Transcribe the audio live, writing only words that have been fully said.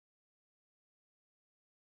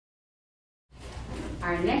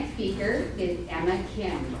Our next speaker is Emma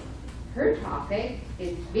Kim. Her topic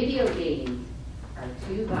is video games are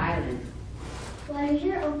too violent. What is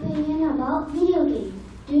your opinion about video games?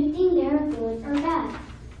 Do you think they are good or bad?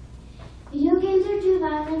 Video games are too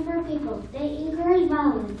violent for people. They encourage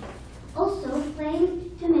violence. Also,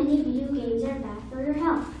 playing too many video games are bad for your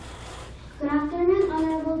health. Good afternoon,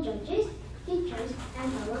 honorable judges, teachers,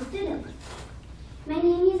 and fellow students. My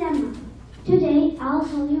name is Emma. Today, I'll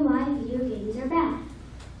tell you why video games are bad.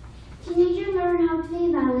 Teenagers learn how to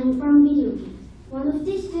be violent from video games. One of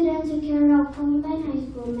the students who carried out Columbine High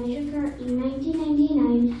School massacre in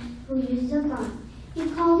 1999 who used a gun. He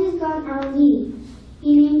called his gun R.E.S.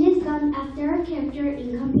 He named his gun after a character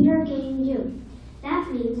in computer game Doom.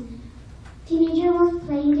 That means teenager was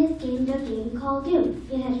playing this game, the game called Doom.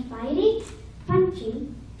 It had fighting,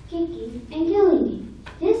 punching, kicking, and killing.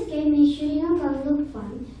 This game made shooting a gun look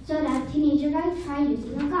fun, so that teenager guy tried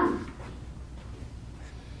using a gun.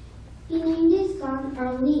 He named his gun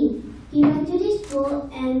R.E.S. He went to the school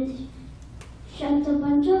and shot a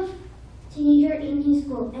bunch of teenagers in his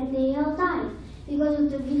school, and they all died because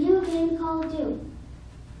of the video game called Doom.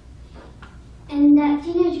 And that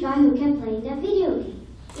teenage guy who kept playing that video game.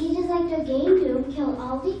 He just like the game Doom killed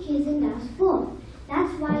all the kids in that school.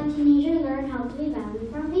 That's why teenagers learn how to be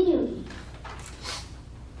violent from video games.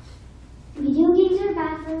 Video games are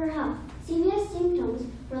bad for your health. Serious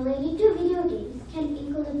symptoms related to video games can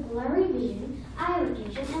include blurry vision, eye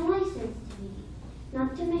irritation, and light sensitivity,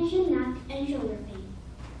 not to mention neck and shoulder pain.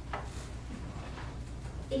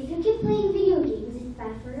 If you keep playing video games, it's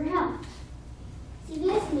bad for your health.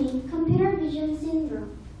 CVS means computer vision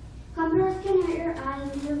syndrome. Computers can hurt your eyes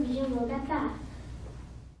and your vision will get bad.